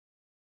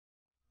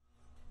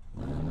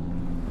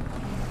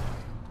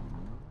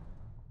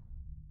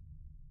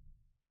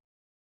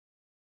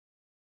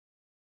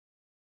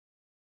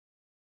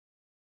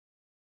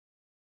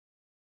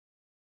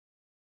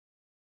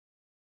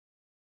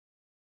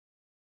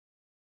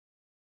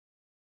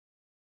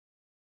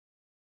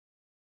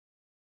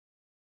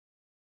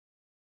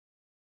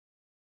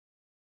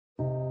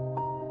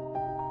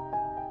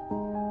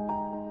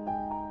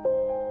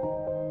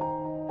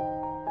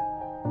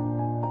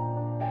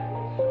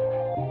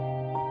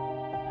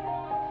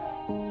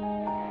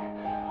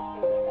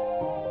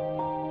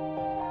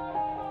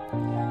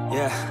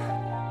Yeah.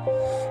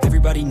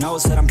 Everybody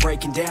knows that I'm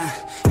breaking down.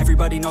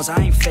 Everybody knows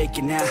I ain't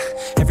faking now.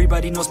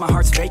 Everybody knows my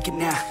heart's vacant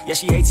now. Yeah,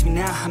 she hates me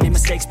now, I made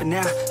mistakes but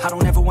now I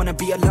don't ever wanna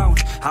be alone.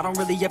 I don't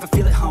really ever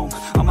feel at home.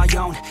 On my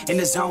own, in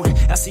the zone,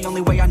 that's the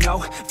only way I know.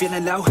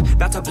 Feeling low,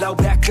 about to blow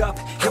back up.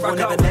 Here I won't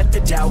ever let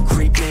the doubt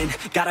creep in.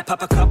 Gotta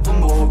pop a couple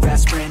more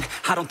aspirin.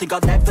 I don't think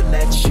I'll ever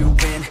let you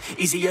in.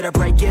 Easier to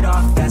break it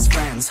off best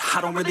friends.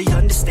 I don't really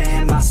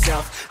understand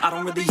myself. I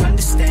don't really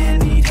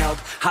understand, need help.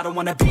 I don't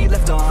wanna be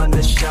left on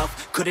the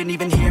shelf. Couldn't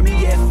even hear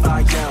me if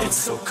I yelled. It's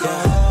so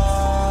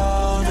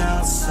cold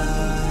outside,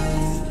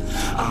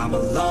 I'm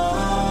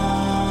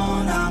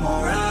alone, I'm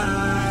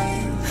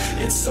alright.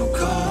 It's so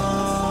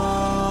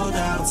cold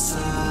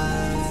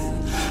outside,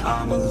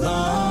 I'm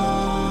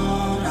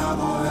alone, I'm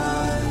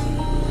alright.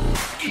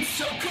 It's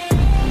so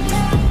cold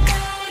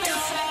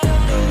outside,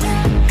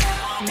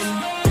 I'm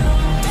alone,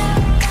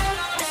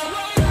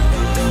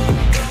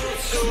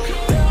 it's so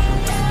cold outside,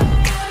 I'm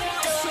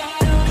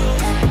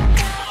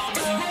alone.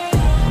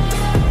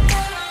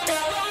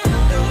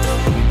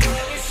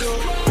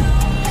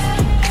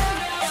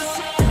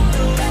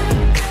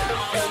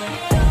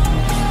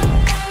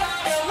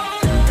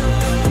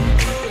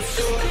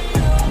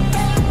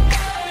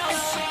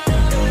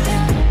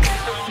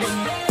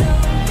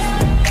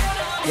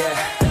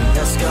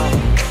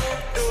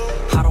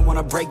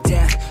 Break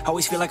down,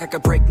 always feel like I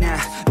could break now,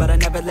 but I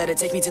never let it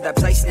take me to that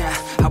place now.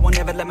 I won't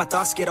ever let my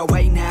thoughts get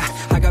away now.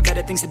 I got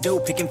better things to do,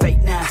 picking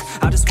fate now.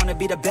 I just wanna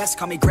be the best,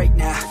 call me great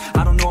now.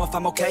 I don't know if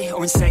I'm okay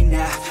or insane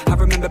now. I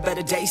remember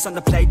better days on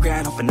the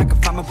playground, hoping I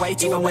can find my way.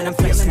 Even when I'm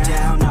feeling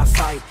down, I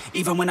fight.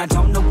 Even when I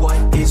don't know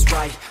what is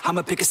right,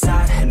 I'ma pick a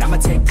side and I'ma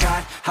take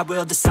pride. I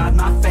will decide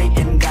my fate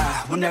and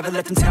I will never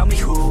let them tell me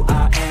who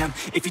I am.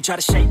 If you try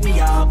to shake me,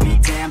 I'll be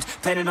damned.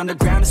 Planet on the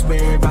ground is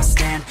where I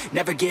stand.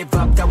 Never give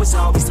up, that was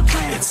always the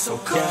plan. It's so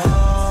cold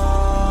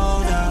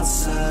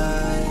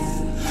outside,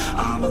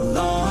 I'm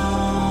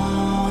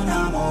alone,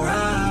 I'm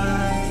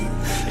alright.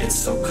 It's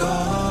so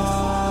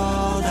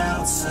cold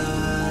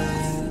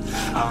outside,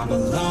 I'm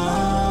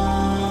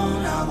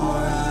alone, I'm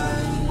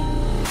alright.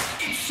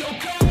 It's so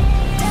cold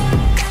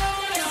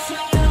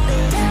outside,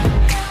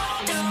 I'm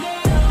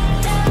alone.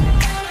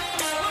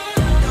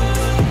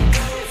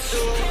 It's so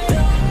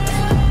cold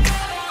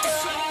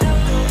outside,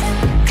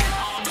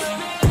 I'm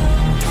alone.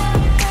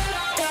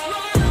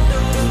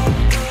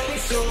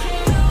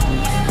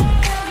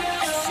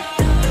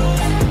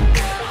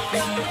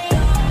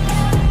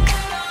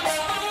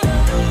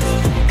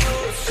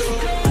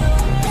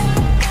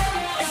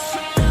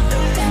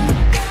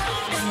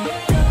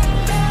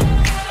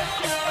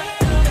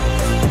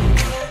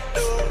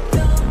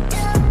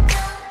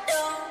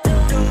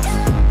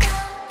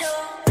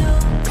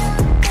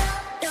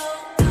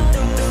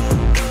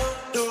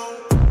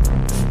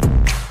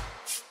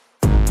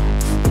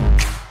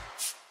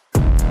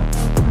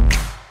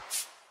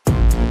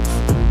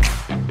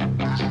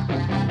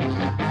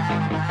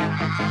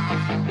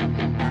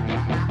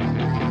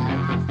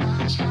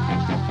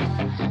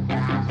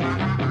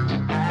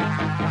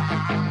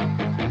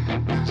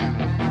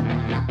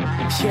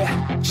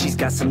 Yeah, she's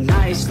got some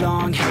nice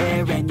long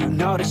hair, and you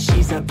know that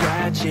she's a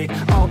bad chick.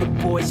 All the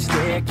boys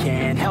stare,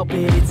 can't help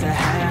it, it's a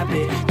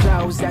habit.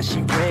 Clothes that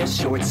she wears,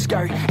 short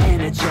skirt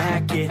and a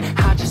jacket.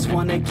 I just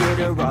wanna get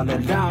her all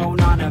alone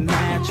on a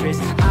mattress.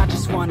 I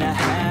just wanna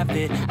have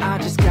it, I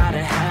just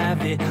gotta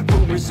have it.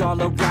 Rumors all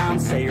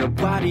around say her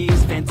body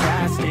is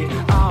fantastic.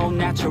 All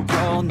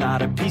natural,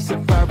 not a piece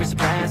of fur is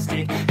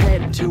plastic.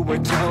 Head to her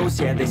toes,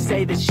 yeah, they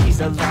say that she's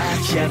a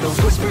latch. Yeah, the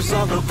whispers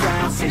all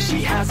around say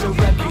she has a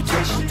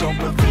reputation. Don't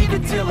believe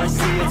it till I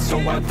see it, so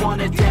I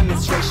want a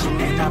demonstration.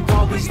 And I've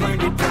always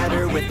learned it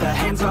better with a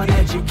hands-on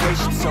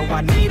education. So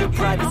I need a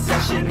private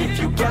session, if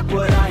you get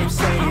what I am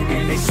saying.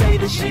 And they say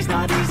that she's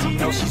not easy,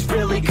 no, she's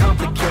really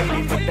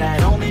complicated. But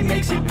that only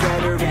makes it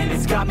better, and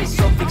it's got me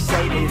so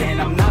fixated.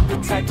 And I'm not the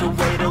type to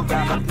wait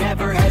around, I've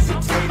never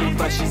hesitated.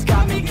 But she's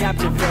got me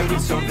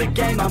captivated, so the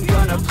game, I'm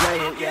gonna play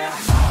it, yeah.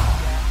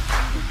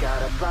 She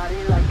got a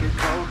body like a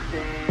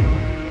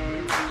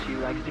cocaine. She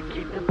likes to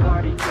keep the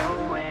party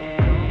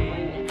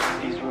going.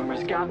 These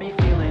rumors got me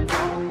feeling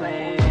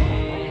lonely.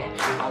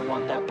 I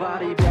want that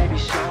body, baby,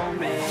 show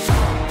me.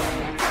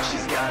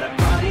 She's got a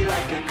body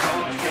like a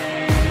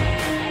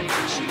cocaine.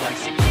 She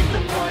likes to keep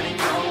the party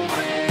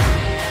going.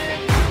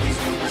 These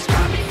rumors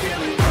got me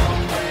feeling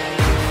lonely.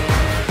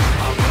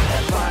 I want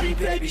that body,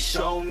 baby,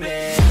 show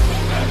me.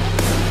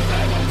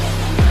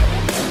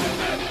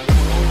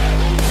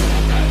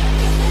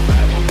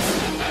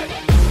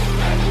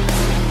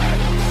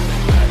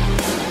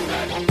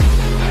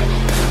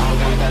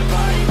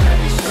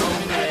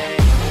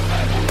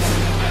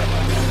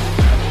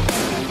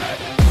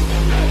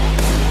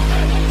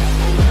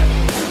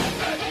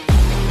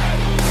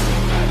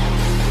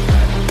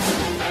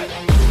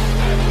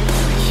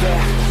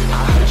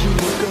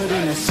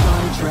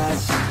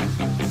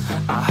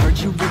 I heard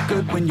you look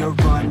good when you're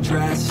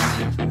undressed.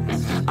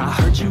 I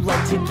heard you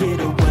like to get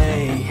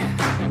away.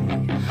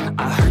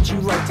 I heard you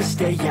like to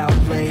stay out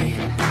late.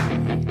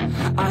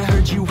 I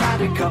heard you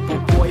had a couple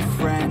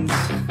boyfriends.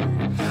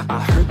 I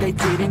heard they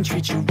didn't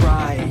treat you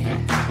right.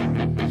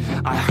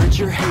 I heard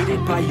you're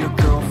hated by your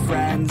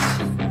girlfriends,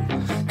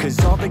 'cause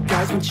all the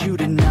guys want you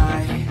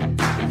tonight.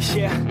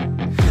 Yeah,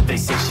 they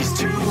say she's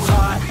too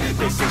hot,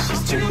 they say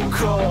she's too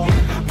cold.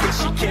 Where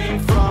she came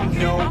from,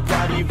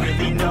 nobody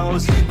really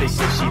knows. They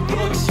say she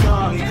looks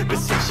young, but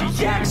say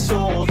she acts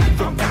old.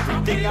 From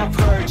everything I've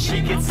heard,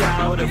 she gets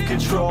out of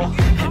control.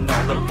 And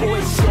all the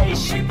boys say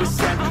she was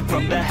sent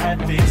from the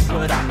heavens,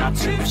 but I'm not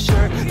too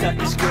sure that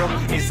this girl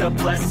is a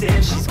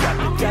blessing. She's got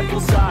the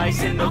devil's eyes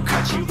and they'll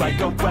cut you like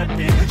a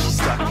weapon. She's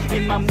stuck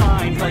in my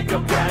mind like a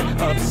bad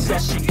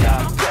obsession.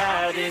 Got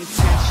bad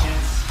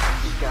intentions.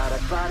 She's got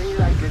a body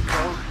like a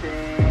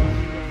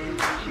coffin.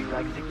 She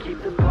likes to keep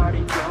the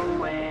party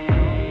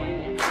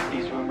going.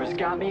 These rumors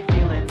got me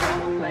feeling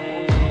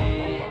lonely.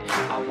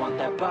 I want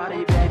that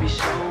body, baby,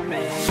 show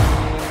me.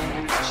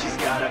 She's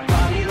got a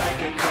body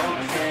like a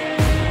coffin.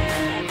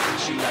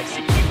 She likes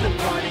to keep the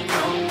party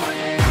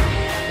going.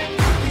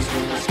 These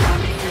rumors got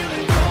me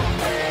feeling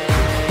lonely.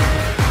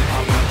 I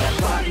want that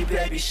body,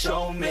 baby,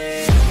 show me.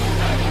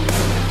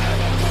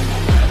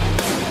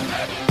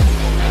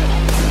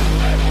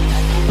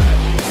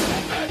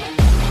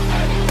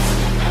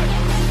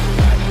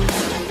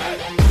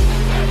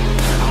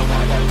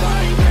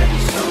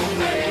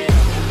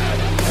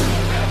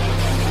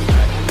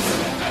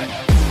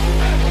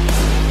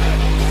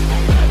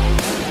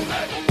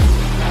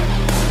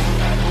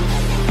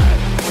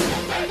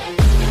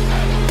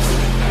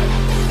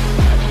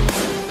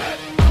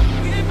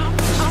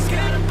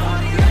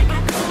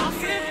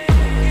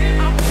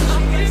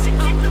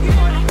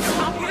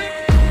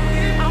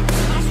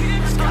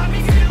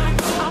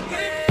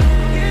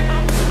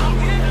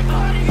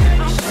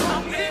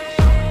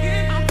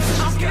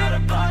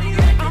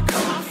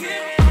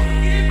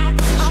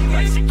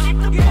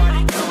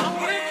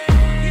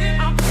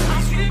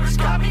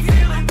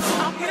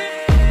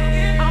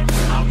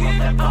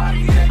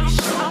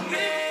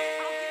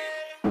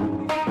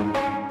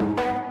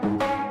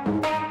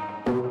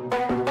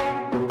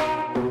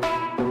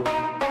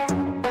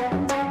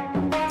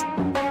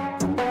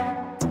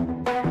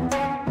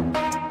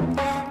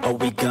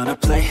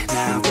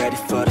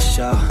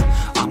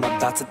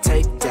 To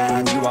take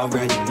down, you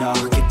already know.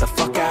 Get the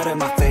fuck out of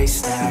my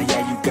face now,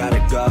 yeah, you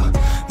gotta go.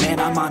 Man,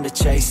 I'm on the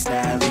chase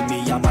now, leave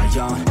me on my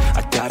own.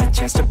 I got a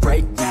chance to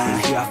break now,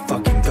 here I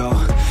fucking go.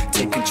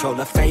 Take control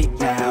of fate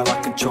now,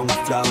 I control my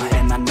flow.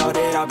 And I know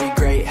that I'll be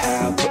great,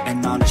 how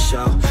putting on a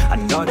show. I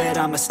know that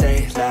I'ma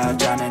stay loud,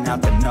 drowning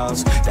out the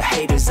noise. The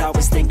haters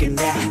always thinking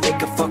that they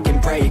could fucking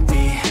break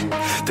me.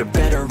 They're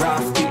better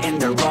off eating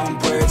their own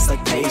words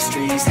like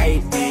pastries.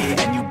 Hate me,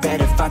 and you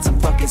better find some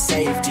fucking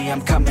safety.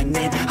 I'm coming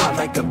in hot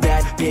like a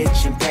bad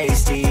bitch and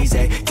pasties.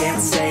 They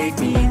can't save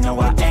me, no,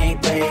 I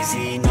ain't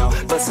lazy, no.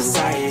 But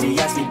society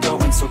has me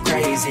going so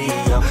crazy,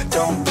 yo.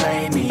 Don't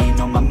blame me,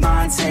 no, my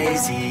mind's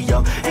hazy,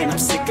 yo. And I'm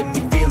sick of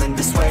me feeling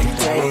this way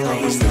daily. I'll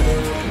always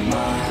live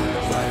my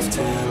life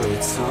till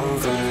it's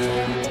over,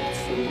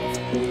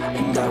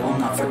 and I will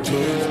not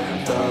forgive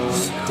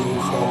those who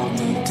hold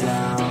me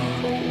down.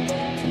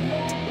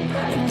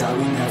 And I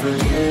will never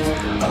give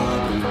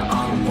up,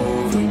 I'm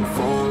moving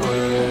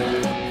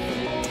forward.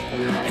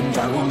 And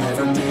I will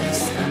never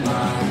miss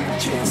my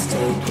chance,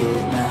 take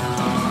it now.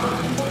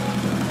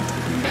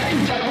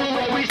 And I will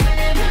always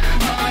live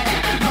my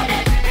life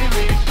till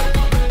it's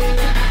over.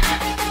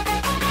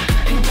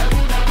 And I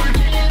will never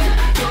give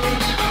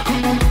those who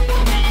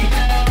hold me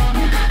down.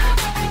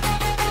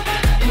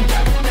 And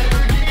I will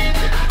never give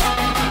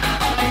up,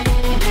 I'm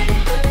moving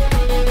forward.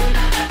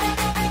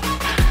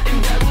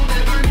 And I will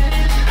never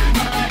miss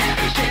my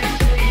chance,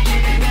 take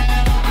it now.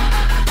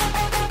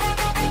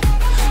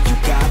 You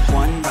got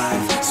one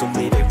life, so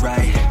live it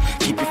right.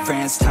 Keep your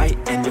friends tight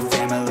and your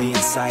family in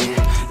sight.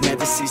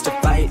 Never cease to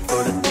fight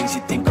for the things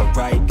you think are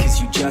right, 'cause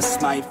you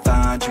just might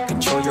find you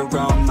control your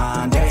own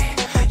mind, hey.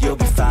 You'll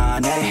be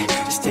fine, hey.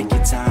 Just take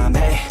your time,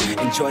 hey.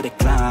 Enjoy the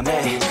climb,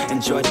 hey.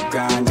 Enjoy the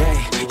grind, hey.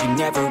 You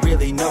never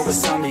really know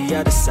what's on the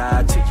other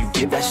side till you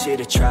give that shit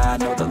a try.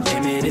 Know the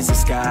limit is the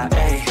sky,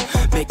 hey.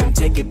 Make them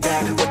take it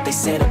back, what they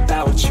said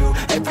about you.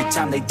 Every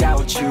time they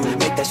doubt you,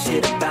 make that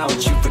shit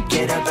about you.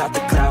 Forget about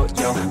the clout,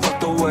 yo. Fuck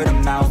the word of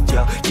mouth,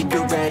 yo. Keep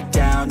your head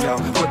down, yo.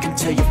 Work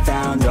until you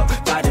found, yo.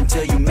 Fight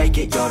until you make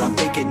it, yo. Don't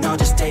think it, no,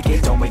 just take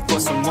it. Don't wait for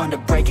someone to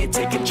break it.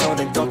 Take control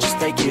and don't just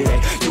take it,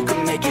 hey. You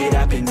can make it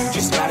happen, you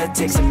just gotta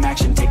take some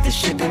action. Take the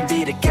ship and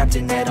be the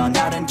captain. Head on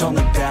out and don't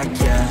look back,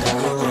 yeah. I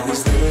will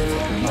always live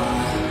my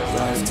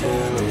life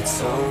till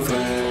it's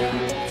over.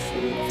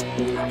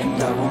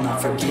 And I will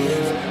not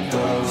forgive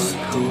those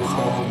who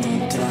hold me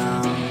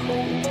down.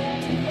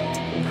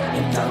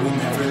 And I will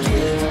never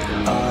give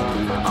up,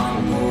 I'm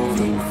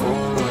moving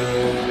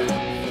forward.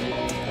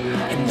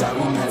 And I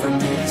will never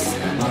miss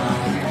my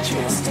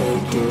chance,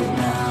 take it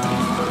now.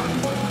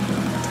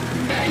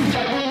 And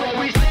I will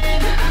always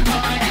live my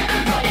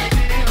life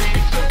till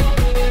it's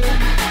over.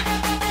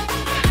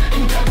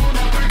 And I will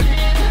not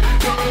forgive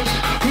those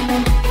who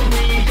hold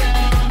me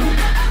down.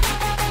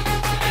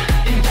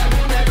 And I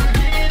will never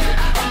give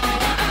up,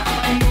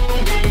 I'm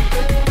moving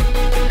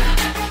forward.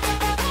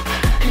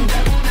 And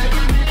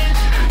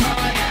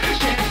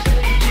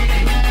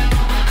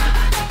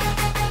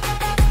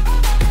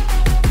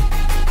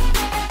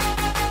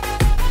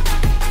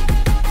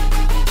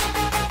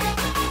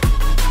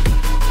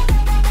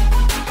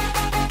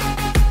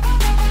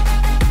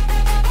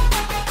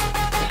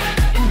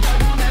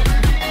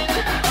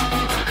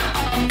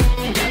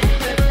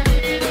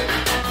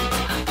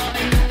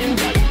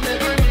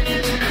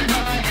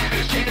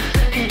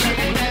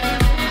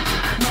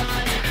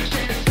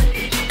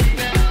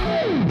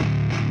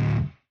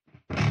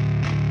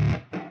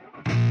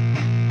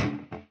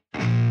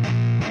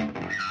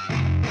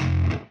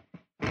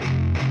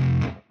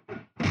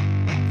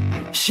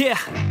Yeah,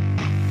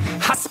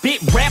 I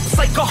spit raps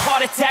like a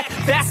heart attack,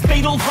 fast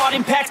fatal heart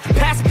impact,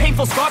 past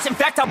painful scars. In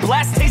fact, I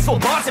blast tasteful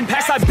bars and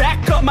packs. I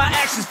back up my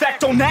actions,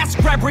 fact don't ask,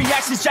 grab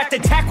reactions, jacked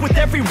attack with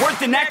every word,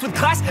 then act with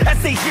class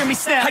as they hear me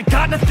snap. I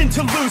got nothing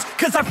to lose,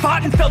 cause I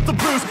fought and felt the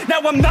bruise.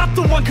 Now I'm not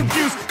the one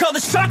confused, call the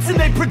shots and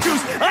they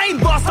produce. I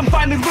ain't lost, I'm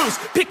finally loose,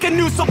 pick a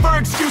new silver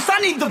excuse. I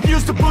need the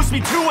views to boost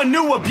me to a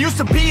new abuse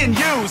of being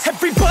used.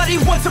 Everybody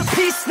wants a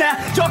piece now,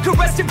 y'all can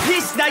rest in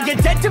peace now. You're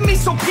dead to me,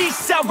 so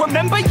peace out,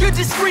 remember you're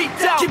discreet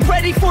out. Get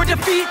ready for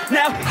defeat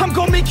now, I'm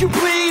gonna make you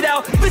bleed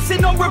out.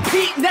 Listen on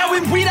repeat now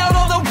and weed out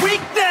all the weak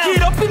now.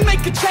 Get up and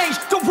make a change,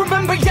 don't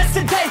remember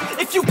yesterday.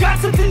 If you got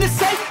something to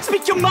say,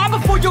 speak your mind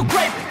before your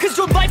grave. Cause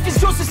your life is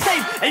yours to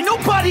save, ain't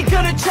nobody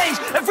gonna change.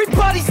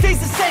 Everybody stays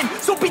the same,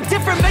 so be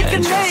different, make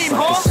and a name,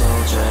 like huh? A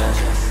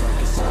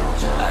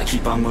soldier, I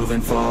keep on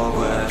moving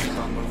forward,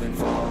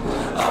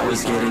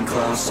 always getting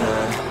closer.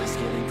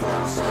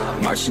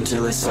 I'm marching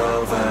till it's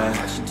over.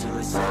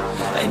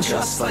 And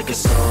just like a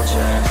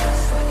soldier,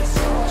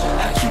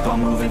 I keep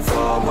on moving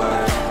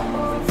forward,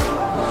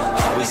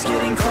 always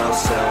getting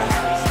closer.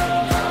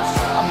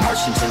 I'm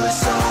marching till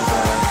it's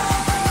over.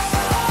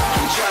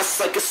 And just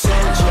like a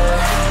soldier,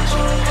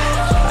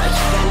 I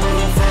keep on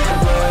moving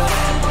forward,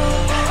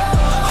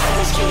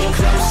 always getting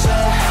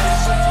closer.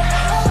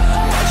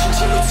 I'm marching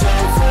till it's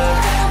over.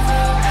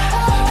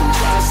 And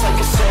just like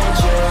a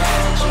soldier,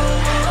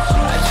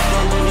 I keep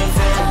on moving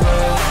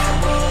forward,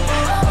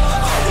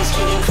 always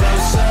getting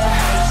closer.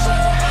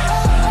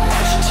 I'm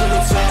marching till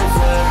it's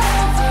over.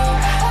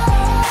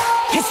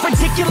 It's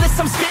ridiculous,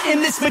 I'm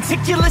spitting this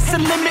meticulous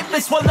and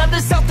limitless, while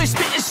others out there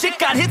spitting shit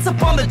got hits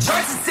up on the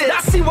charts and shit.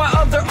 I see why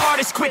other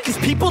artists quit, cause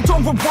people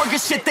don't reward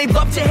good shit. They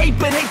love to hate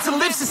but hate to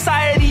live.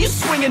 Society, you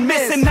swing and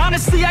miss. And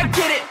honestly, I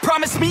get it,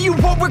 promise me you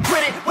won't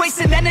regret it.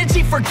 Wasting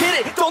energy, forget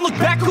it, don't look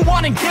back, go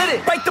on and get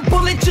it. Bite the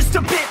bullet just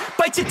a bit,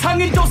 bite your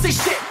tongue and don't say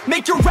shit.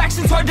 Make your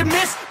actions hard to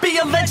miss, be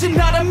a legend,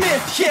 not a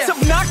myth. Yeah. It's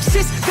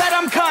obnoxious that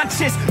I'm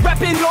conscious,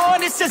 rapping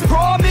honest as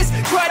promise.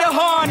 Try to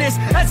harness,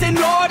 as an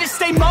artist,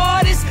 stay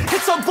modest.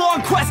 It's a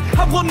long quest,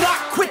 I will not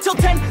quit till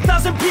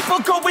 10,000 people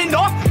going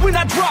off when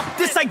I drop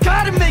this. I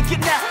gotta make it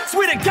now,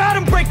 swear to God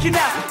I'm breaking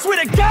out.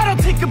 Swear to God I'll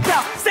take a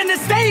bow, stand the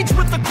stage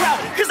with the crowd,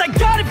 cause I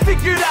got it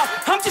figured out.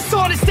 I'm just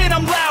honest and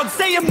I'm loud,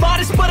 saying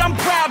modest but I'm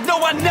proud.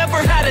 No, I never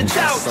had a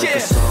doubt, like yeah. A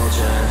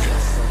soldier,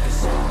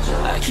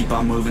 I keep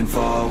on moving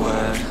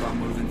forward,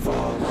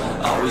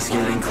 always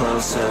getting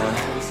closer.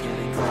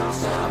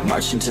 I'm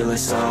marching till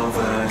it's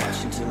over.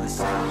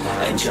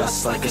 And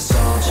just like a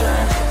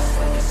soldier,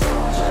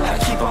 I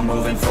keep on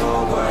moving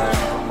forward,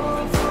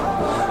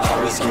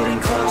 always getting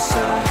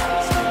closer.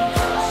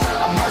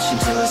 I'm marching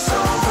till it's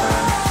over.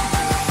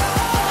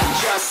 And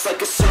just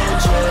like a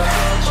soldier,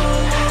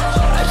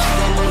 I keep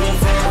on moving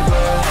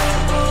forward,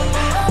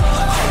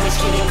 always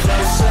getting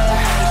closer.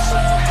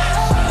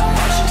 I'm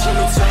marching till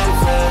it's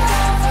over.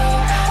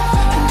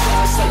 And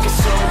just like a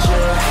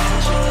soldier,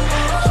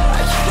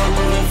 I keep on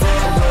moving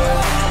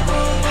forward,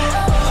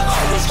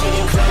 always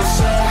getting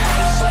closer.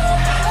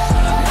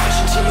 I'm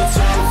marching till it's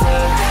over.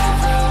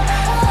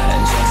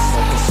 And just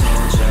like a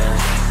soldier,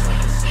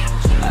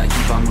 I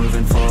keep on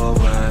moving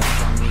forward,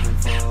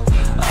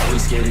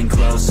 always getting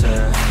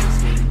closer.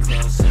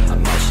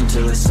 I'm marching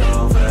till it's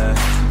over.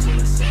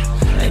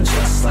 And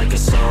just like a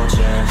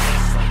soldier,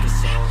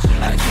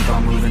 I keep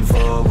on moving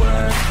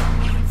forward,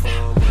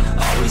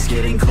 always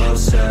getting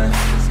closer.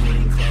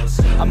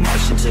 I'm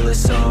marching till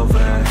it's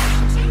over.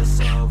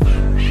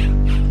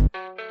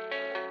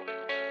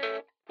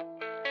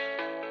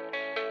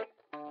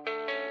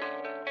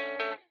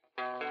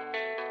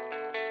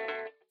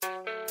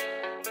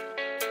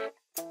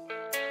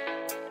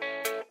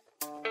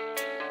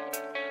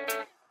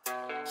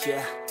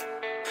 Yeah,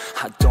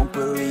 I don't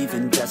believe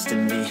in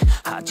destiny,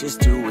 I just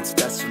do what's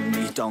best for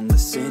me. Don't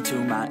listen to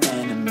my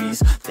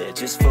enemies, they're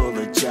just full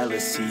of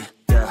jealousy.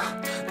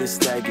 Yeah,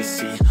 this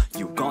legacy,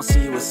 you gon'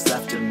 see what's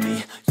left of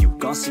me. You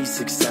gon' see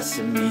success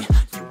in me,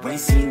 you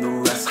ain't seen the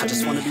rest of me. I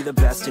just wanna be the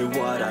best at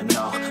what I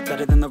know,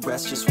 better than the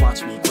rest, just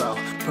watch me grow.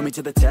 Put me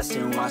to the test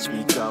and watch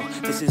me go.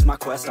 This is my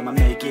quest, I'ma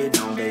make it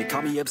known. They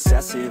call me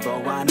obsessive,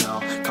 oh I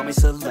know. Call me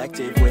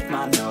selective with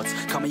my notes,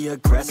 call me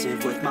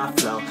aggressive with my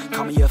flow.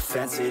 Call me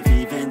offensive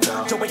even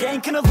though Joe, I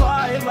ain't gonna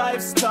lie,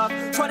 life's tough.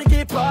 Try to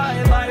get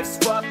by, life's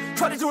rough.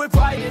 Try to do it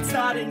right, it's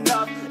not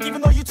enough.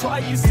 Even though you try,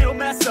 you still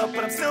mess up.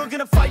 But I'm still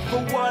gonna fight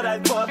for what I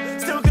love,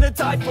 still gonna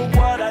die for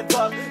what I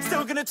love.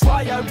 Still gonna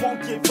try, I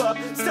won't give up.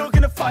 Still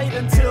gonna fight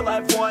until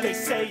I've won. They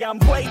say I'm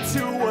way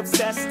too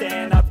obsessed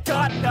and I've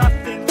got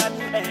nothing left,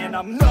 and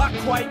I'm not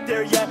quite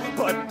there yet,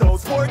 but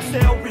those words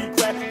they'll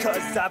regret.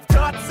 Cause I've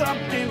got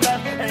something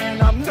left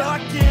and I'm not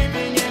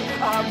giving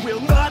in. I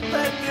will not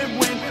let them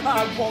win,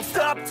 I won't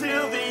stop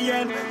till the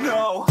end,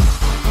 no.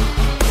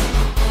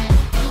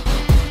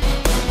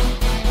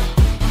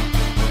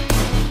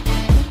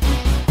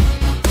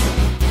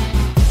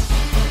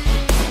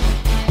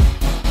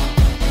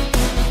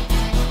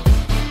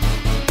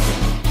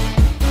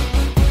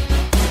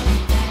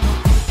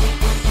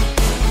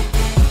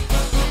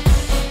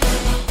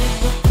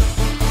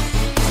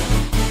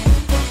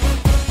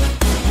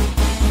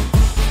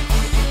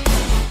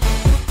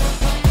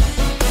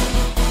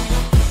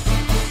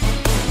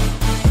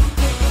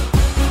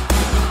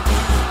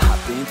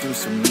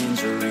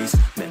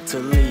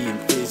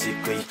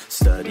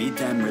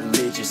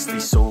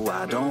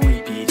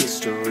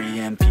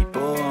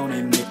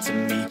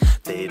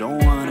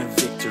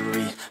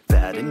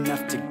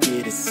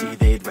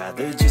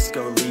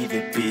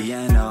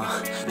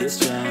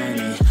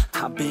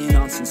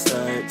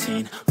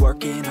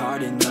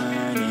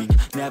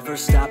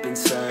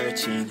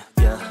 searching,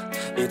 yeah,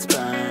 it's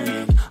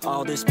burning.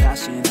 All this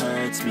passion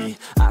hurts me.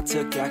 I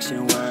took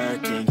action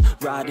working,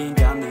 writing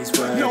down these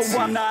words. No,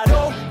 I'm not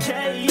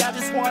okay, I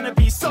just wanna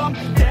be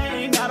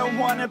something. I don't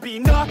wanna be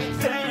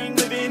nothing,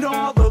 living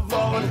all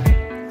alone.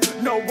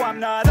 No, I'm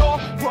not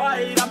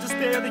alright, I'm just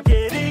barely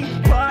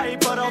getting by.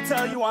 But I'll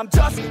tell you I'm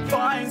just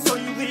fine, so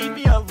you leave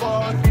me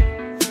alone.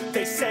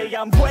 They say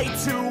I'm way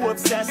too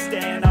obsessed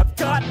and I've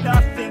got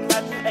nothing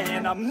left,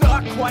 and I'm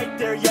not quite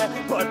there yet,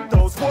 but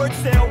those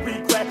words they'll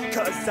regret,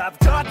 cause I've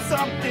got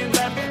something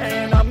left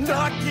and I'm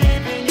not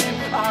giving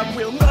in. I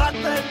will not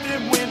let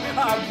them win,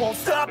 I won't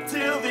stop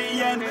till the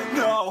end,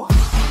 no.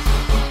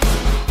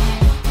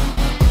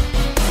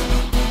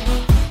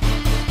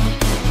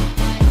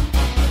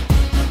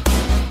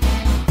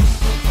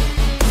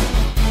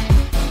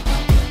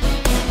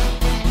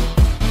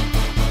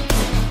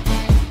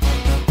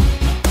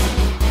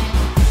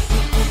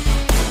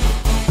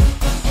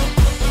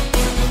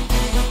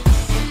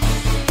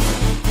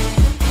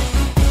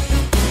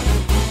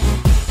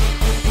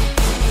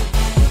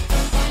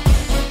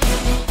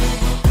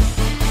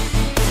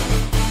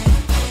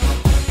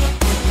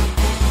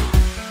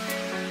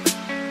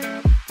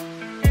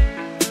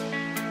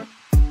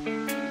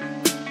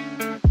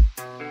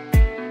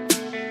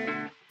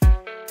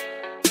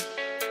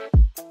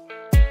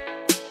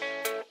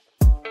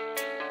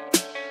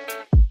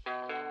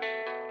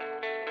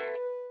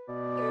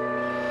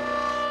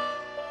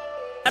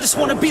 I just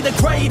wanna be the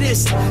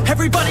greatest.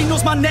 Everybody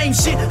knows my name,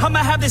 shit. I'ma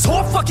have this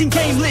whole fucking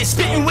game list,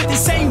 spitting with the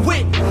same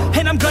wit,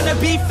 and I'm gonna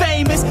be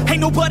famous. Ain't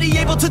nobody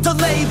able to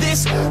delay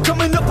this.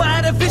 Coming up, I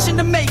had a vision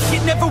to make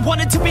it. Never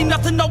wanted to be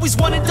nothing, always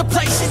wanted to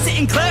play shit. Sit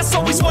in class,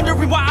 always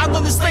wondering why I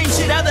love this lame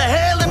shit. How the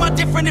hell am I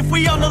different if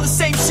we all know the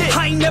same shit?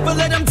 I ain't never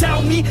let them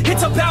doubt me,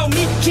 it's about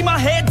me. Keep my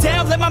head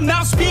down, let my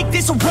mouth speak.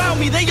 This around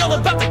me, they all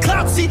about the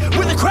clout, see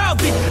where the crowd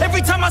be.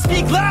 Every time I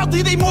speak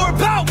loudly, they more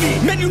about me.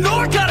 Man, you know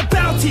I got a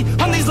bounty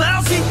on these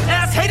lousy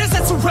ass haters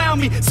that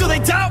surround me. So they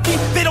doubt me,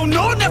 they don't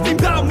know nothing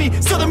about me.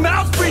 So their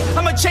mouths free,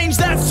 I'ma change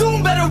that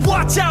soon. Better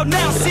watch out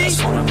now, see? I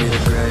just wanna be the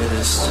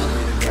greatest,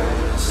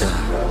 yeah.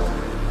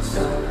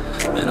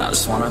 And I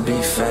just wanna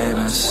be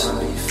famous,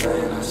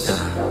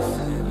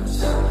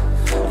 yeah.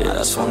 Yeah, I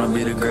just wanna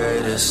be the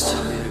greatest,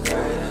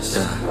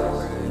 yeah.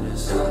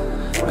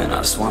 And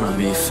I just wanna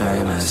be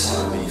famous,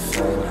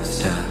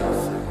 yeah.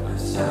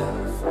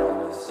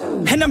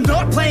 And I'm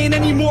not playing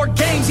any more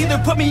games. Either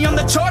put me on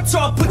the charts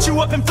or I'll put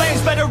you up in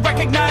flames. Better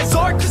recognize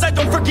art, cause I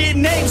don't forget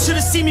names.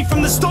 Should've seen me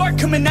from the start,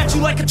 coming at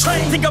you like a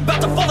train. Think I'm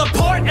about to fall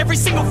apart every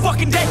single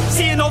fucking day.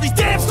 Seeing all these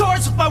damn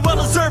stars with my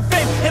well-deserved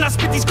fame. And I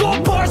spit these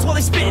gold bars while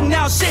they spitting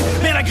out shit.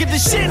 Man, I give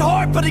this shit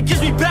hard, but it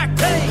gives me back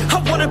pain.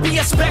 I wanna be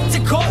a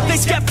spectacle, they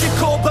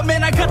skeptical, but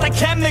man, I got that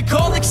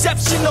chemical,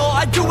 exceptional.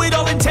 I do it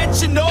all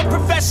intentional,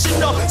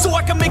 professional, so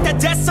I can make that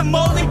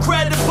decimal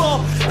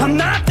incredible. I'm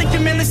not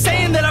thinking, man, they're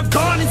saying that I've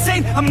gone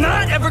insane. I'm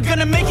not ever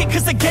gonna make it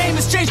cause the game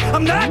has changed.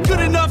 I'm not good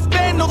enough,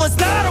 man, no that's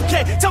not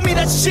okay. Tell me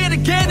that shit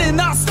again and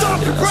I'll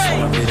stop your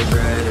brain. I just wanna be the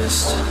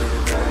greatest,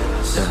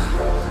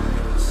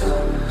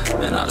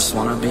 yeah. And I just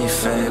wanna be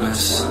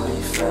famous,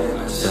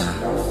 yeah.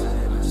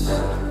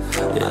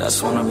 Yeah, I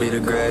just wanna be the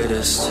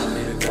greatest,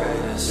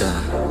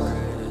 yeah.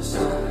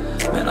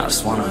 And I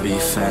just wanna be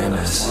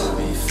famous,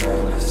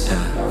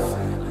 yeah.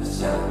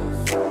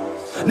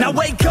 Now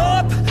wake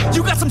up,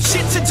 you got some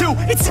shit to do.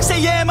 It's 6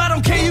 AM, I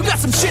don't care, you got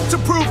some shit to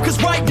prove.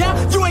 Cause right now,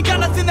 you ain't got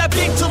nothing that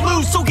big to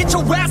lose. So get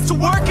your ass to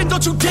work and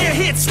don't you dare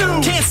hit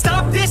snooze. Can't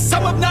stop this,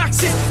 I'm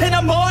obnoxious. And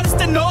I'm honest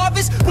and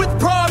novice with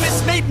promise.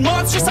 Made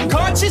monstrous, I'm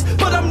conscious,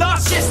 but I'm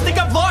nauseous. Think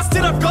I've lost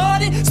it, I've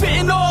got it.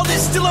 Spitting all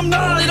this, still I'm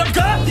not it. I've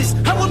got this,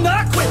 I will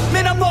not quit.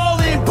 Man, I'm all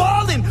in,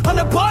 balling on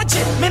a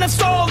budget. Man, I'm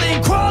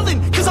stalling, crawling,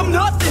 cause I'm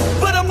nothing.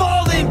 But I'm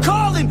all in,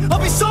 calling,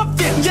 I'll be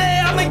something.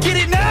 Yeah, I'ma get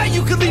it now,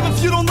 you can leave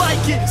if you don't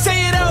like it.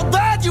 Say it out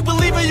loud, you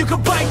believe it, you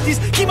can bite this.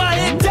 Keep my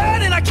head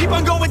down and I keep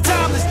on going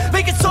timeless.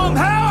 Make it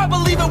somehow, I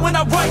believe it when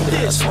I write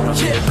this. I just wanna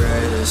be the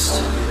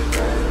greatest,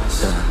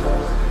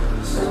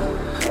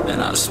 yeah.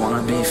 And I just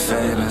wanna be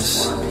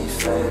famous,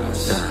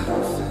 yeah.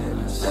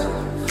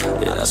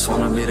 Yeah, I just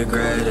wanna be the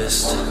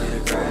greatest,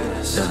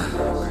 yeah.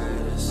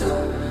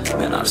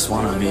 And I just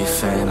wanna be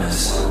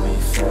famous,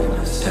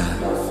 yeah.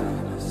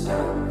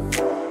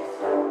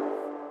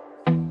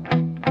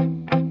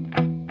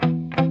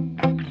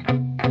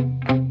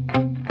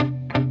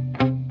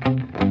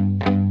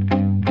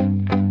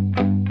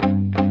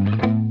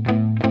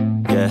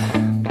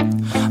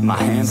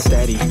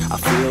 Steady, I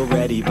feel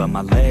ready, but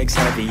my legs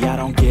heavy, I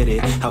don't get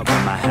it. How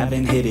come I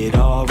haven't hit it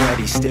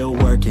already? Still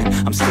working,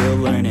 I'm still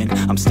learning,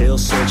 I'm still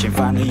searching,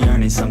 finally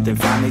earning something,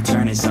 finally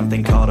turning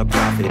something called a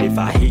profit. If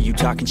I hear you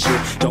talking shit,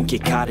 don't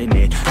get caught in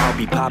it. I'll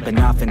be popping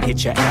off and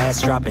hit your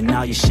ass, dropping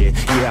all your shit.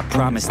 Yeah, I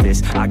promise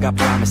this, I got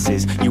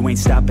promises, you ain't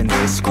stopping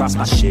this. Cross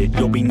my shit,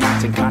 you'll be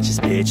knocked unconscious,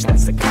 bitch.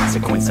 That's the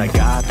consequence, I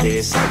got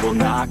this, I will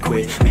not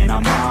quit. Man,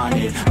 I'm on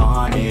it,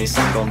 honest,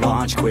 I'm gon'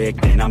 launch quick,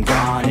 then I'm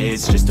gone.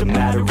 It's just a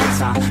matter of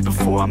time,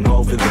 before I'm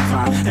over the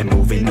climb and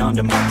moving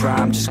under my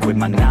prime. Just quit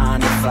my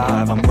 9 to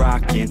 5, I'm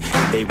rocking,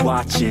 and they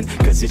watching,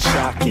 cause it's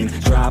shocking.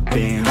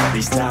 Dropping all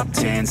these top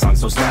 10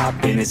 songs, no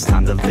stopping. It's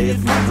time to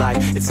live my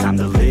life, it's time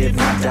to live,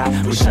 not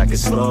die. Wish I could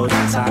slow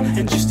down time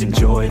and just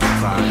enjoy the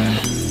climb.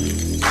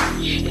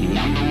 And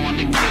I'm the one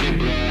to get it,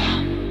 bro.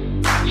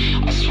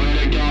 I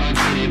swear to God I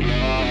get it,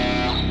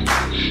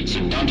 bro. So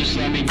don't just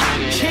let me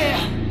get it.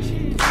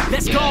 Yeah,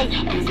 let's go. I'm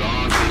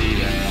gonna get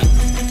it,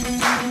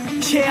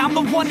 yeah, I'm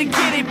the one to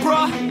get it,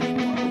 bro.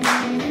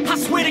 I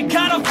swear to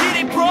God I'll get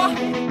it, bro.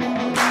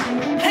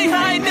 Hey,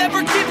 I ain't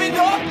never giving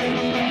up.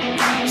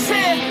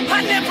 Yeah,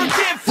 I never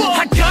give up.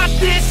 I got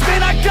this,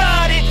 man, I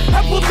got it.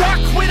 I will not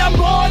quit, I'm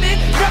on it.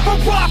 Never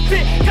off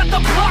it. Got the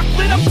block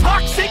lit, I'm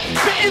toxic.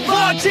 Spitting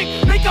logic,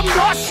 make them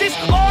nauseous.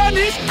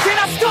 Honest, can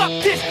I stop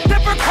this?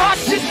 Never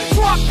cautious,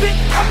 drop it.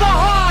 I'm the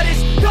hardest.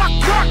 Knock,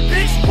 knock,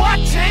 bitch,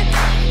 watch it.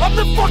 I'm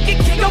the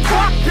fucking king of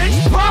rock, bitch.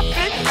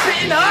 Profit,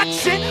 spitting hot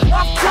shit.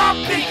 Off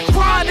topic,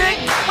 chronic.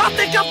 I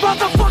think I'm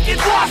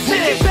motherfucking lost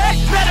it. Get back,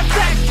 matter of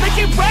fact,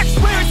 making racks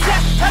where it's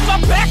at. Have my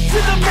back to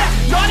the mat,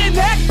 not an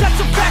act, that's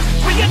a fact.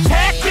 We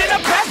attack in a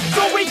pack,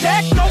 no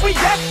react, no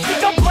react. Think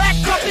I'm black,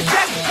 up his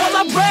back,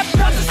 while I rap,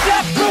 not a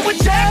step. Throw a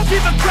jab,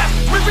 give a crap.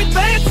 We're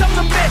advanced, I'm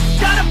the man.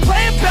 Gotta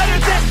play it better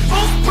than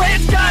most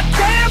brands.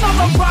 Goddamn, I'm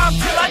a rhyme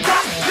till I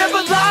die.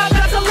 Never lie,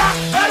 that's a lie.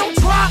 I don't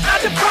try, I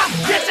defy.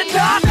 Get to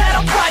know that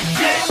I'm right,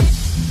 yeah.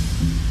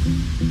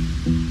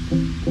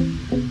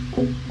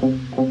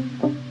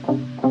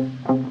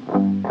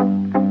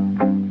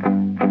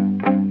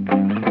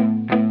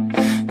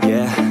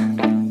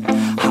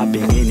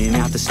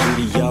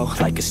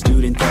 Like a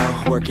student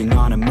though, working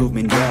on a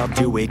movement, yeah, I'll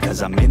do it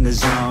cause I'm in the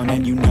zone.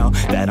 And you know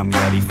that I'm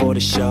ready for the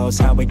shows.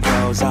 How it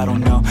goes, I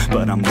don't know,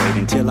 but I'm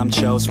waiting till I'm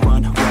chose.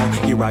 One row,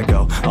 here I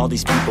go. All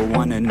these people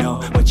wanna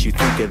know what you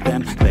think of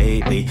them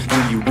lately.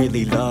 Do you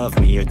really love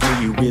me or do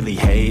you really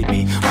hate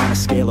me? On a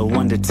scale of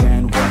 1 to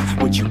 10,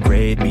 what would you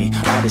grade me?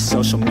 All this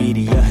social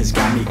media has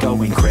got me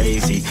going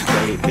crazy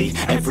lately.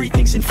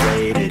 Everything's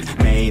inflated,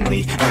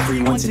 mainly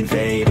everyone's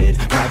invaded.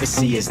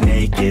 Privacy is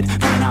naked,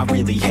 man, I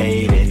really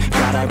hate it.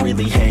 God, I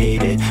really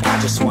hate it. I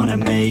just wanna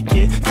make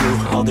it through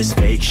all this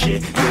fake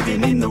shit.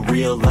 Living in the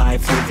real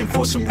life, living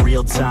for some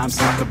real times.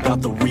 Talk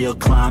about the real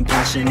climb,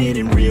 passionate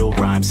in real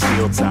rhymes.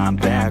 Steal time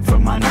back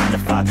from my 9 to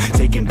 5,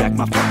 taking back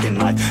my fucking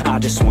life. I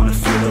just wanna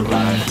feel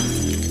alive.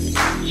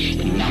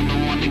 and I'm the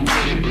one to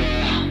get it, bro.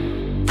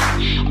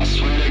 I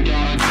swear to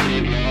God I get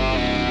it,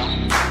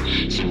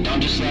 bro. So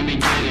don't just let me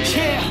get it.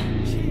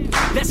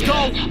 Yeah, let's go.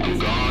 I'm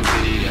gonna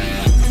get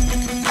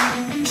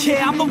it,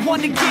 yeah, I'm the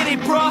one to get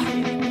it, bro.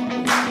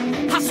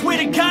 I swear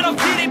to God I'll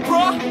get it,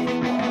 bro.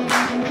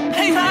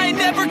 Hey, I ain't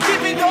never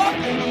giving up.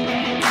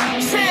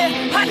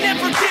 Yeah, I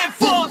never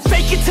give up.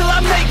 Fake it till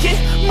I make it.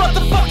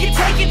 Motherfucking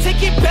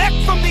take it back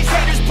from these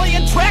haters.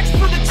 Playing tracks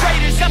for the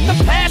traitors. Got the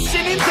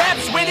passion in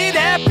depths when it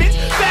happens.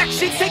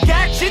 Factions take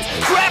actions,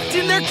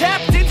 drafting their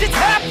captains. It's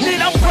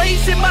happening, I'm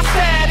raising my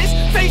status.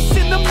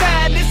 Facing the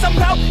madness, I'm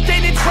out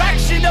gaining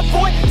traction.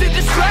 Avoid the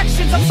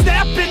distractions, I'm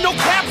snapping, no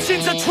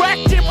captions.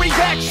 Attracting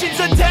reactions,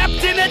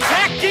 adapting,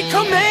 attacking,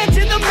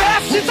 commanding the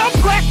masses. I'm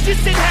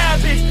practicing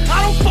habits,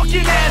 I don't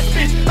fucking ask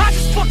bitch. I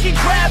just fucking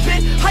grab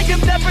it, I am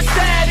never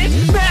static.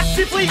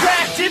 Massively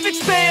active,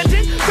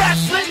 expanding,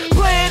 backslid,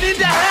 planning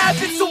to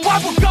have it. So I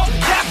will go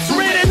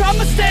capture it, and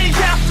I'ma stay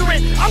after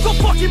it. I'm gonna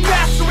fucking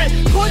master it,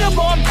 put them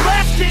on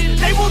blast it.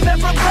 They will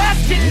never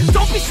last it,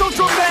 don't be so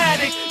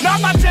dramatic.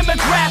 Not my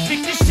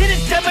demographic, this shit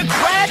is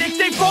democratic.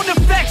 They phone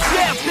effects,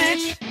 yeah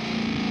bitch.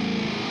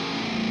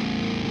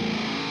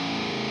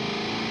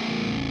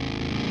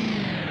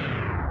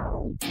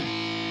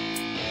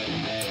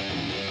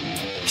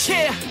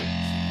 Yeah,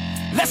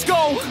 let's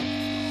go.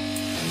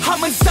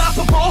 I'm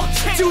unstoppable,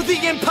 do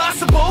the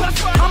impossible.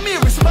 I'm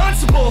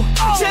irresponsible,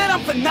 yet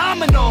I'm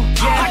phenomenal.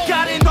 I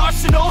got an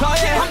arsenal,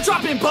 I'm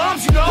dropping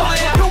bombs, you know.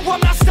 No, I'm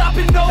not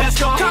stopping, no.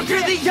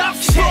 Conquer the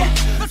obstacle.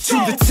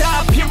 To the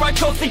top, here I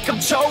go, think I'm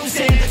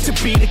chosen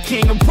to be the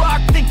king of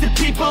rock, think the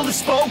people have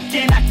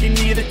spoken. I can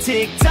hear the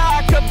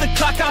tick-tock of the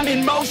clock, I'm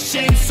in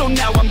motion. So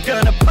now I'm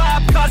gonna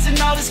pop, causing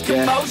all this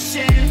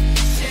commotion.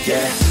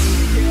 Yeah,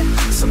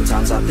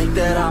 sometimes I think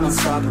that I'm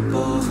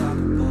unstoppable.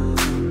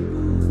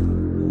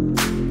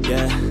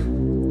 Yeah,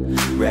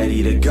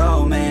 ready to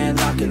go, man,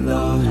 lock and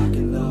load.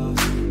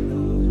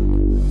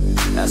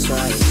 That's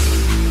right,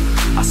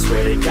 I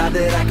swear to God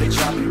that I could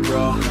drop it,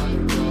 bro.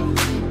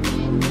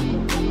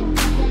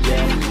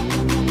 Yeah,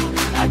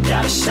 I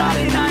got a shot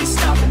and I ain't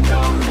stopping,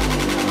 no.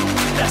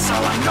 That's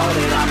how I know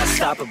that I'm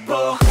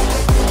unstoppable.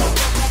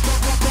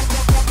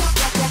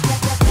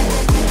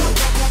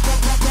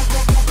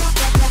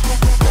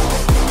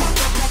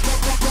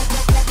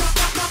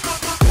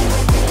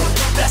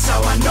 That's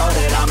how I know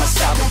that I'm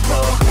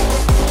unstoppable.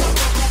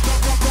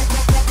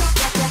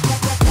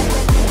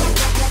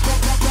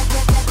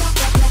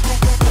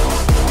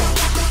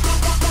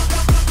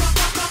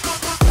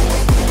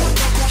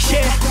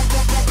 Yeah,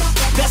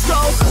 let's go.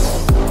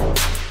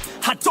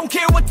 I don't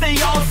care what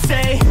they all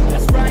say.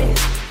 That's right,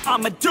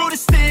 I'ma do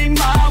this thing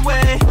my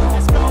way.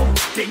 Let's go.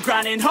 Been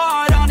grinding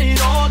hard on it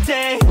all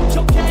day.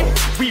 Okay.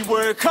 We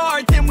work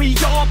hard, then we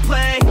all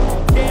play.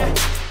 Yeah.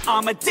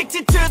 I'm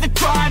addicted to the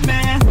grind,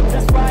 man.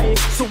 That's right.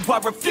 So I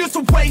refuse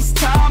to waste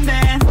time,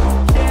 man.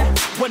 Yeah.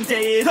 One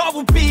day it all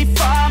will be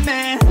fine,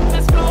 man.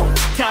 Let's go.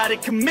 Gotta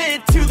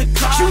commit to the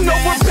climb. You know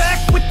we're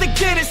back with the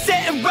Guinness,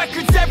 setting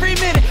records every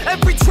minute,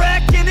 every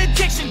track, in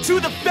addiction to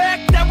the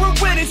fact that we're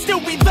winning. Still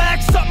we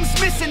lack, something's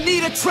missing.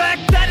 Need a track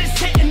that is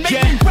hitting,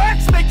 making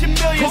racks, making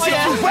millions. Oh,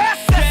 yeah.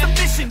 That's the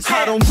mission.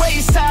 I don't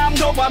waste time,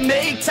 no, I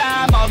make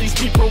time. All these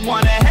people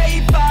wanna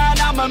hate, fine,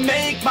 I'ma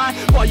make mine.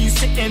 While you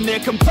sitting there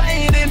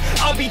complaining,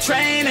 I'll be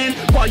training.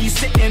 While you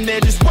sitting there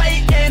just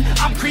waiting,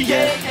 I'm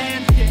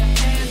creating.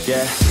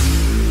 Yeah.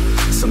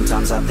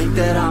 Sometimes I think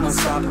that I'm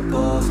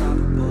unstoppable.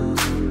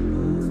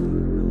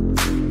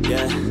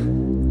 Yeah.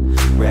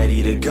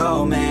 Ready to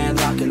go, man,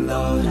 lock and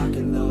load.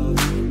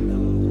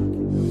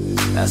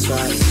 That's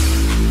right.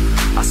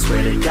 I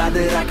swear to God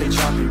that I can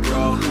drop it,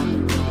 bro.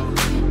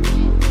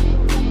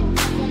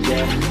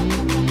 Yeah.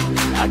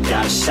 I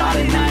got a shot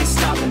and I ain't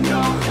stopping,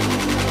 no.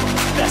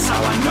 That's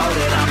how I know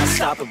that I'm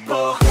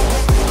unstoppable.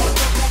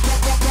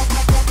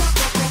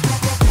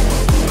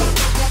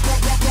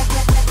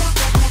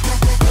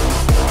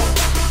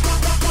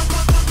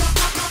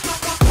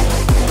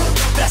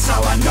 That's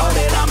how I know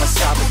that I'm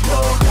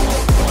unstoppable.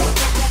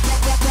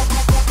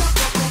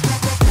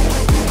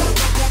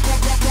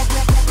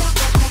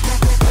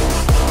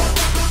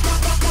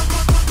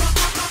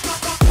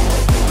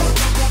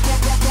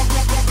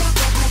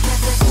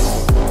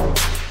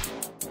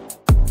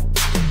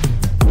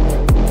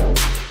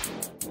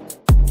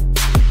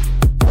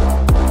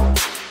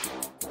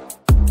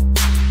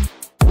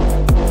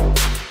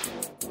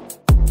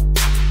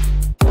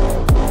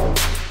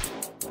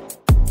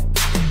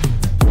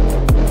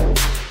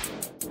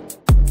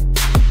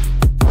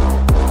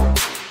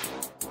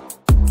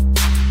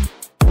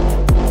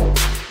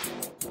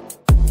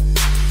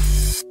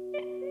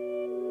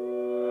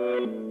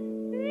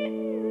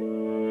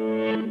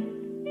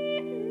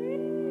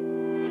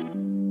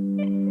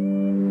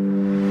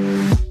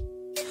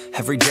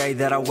 Every day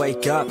that I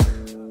wake up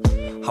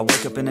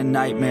in a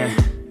nightmare.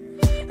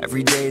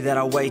 Every day that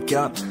I wake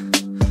up,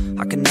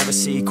 I can never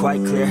see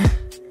quite clear.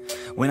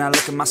 When I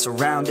look at my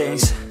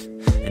surroundings,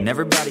 and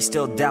everybody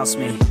still doubts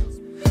me,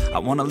 I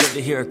wanna live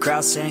to hear a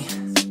crowd sing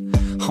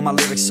all my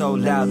lyrics so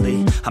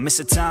loudly. I miss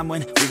a time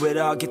when we would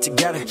all get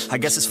together. I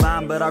guess it's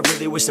fine, but I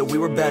really wish that we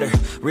were better.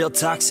 Real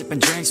talk, sipping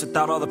drinks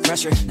without all the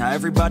pressure. Now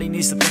everybody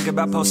needs to think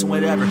about posting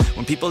whatever.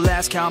 When people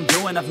ask how I'm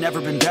doing, I've never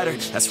been better.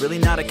 That's really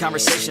not a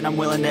conversation I'm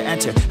willing to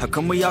enter. How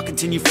come we all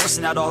continue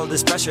forcing out all of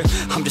this pressure?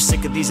 I'm just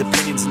sick of these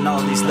opinions and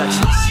all of these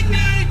lectures. I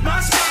need my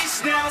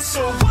space now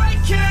so I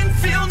can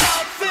feel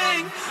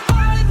nothing.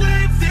 I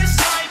live this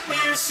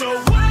nightmare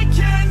so I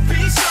can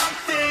be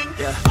something.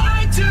 Yeah.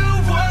 I do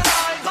what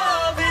I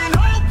love and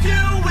hope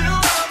you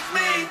will love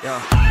me.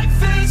 Yeah. I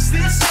face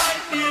this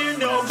nightmare,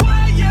 no,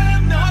 I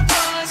am not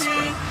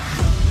running.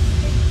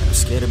 I'm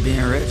scared of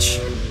being rich,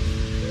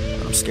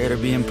 but I'm scared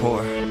of being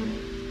poor.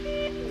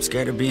 I'm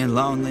scared of being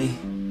lonely,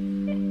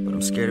 but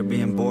I'm scared of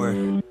being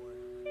bored.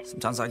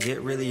 Sometimes I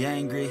get really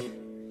angry,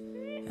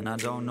 and I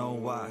don't know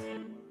why.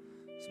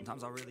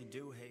 Sometimes I really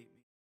do hate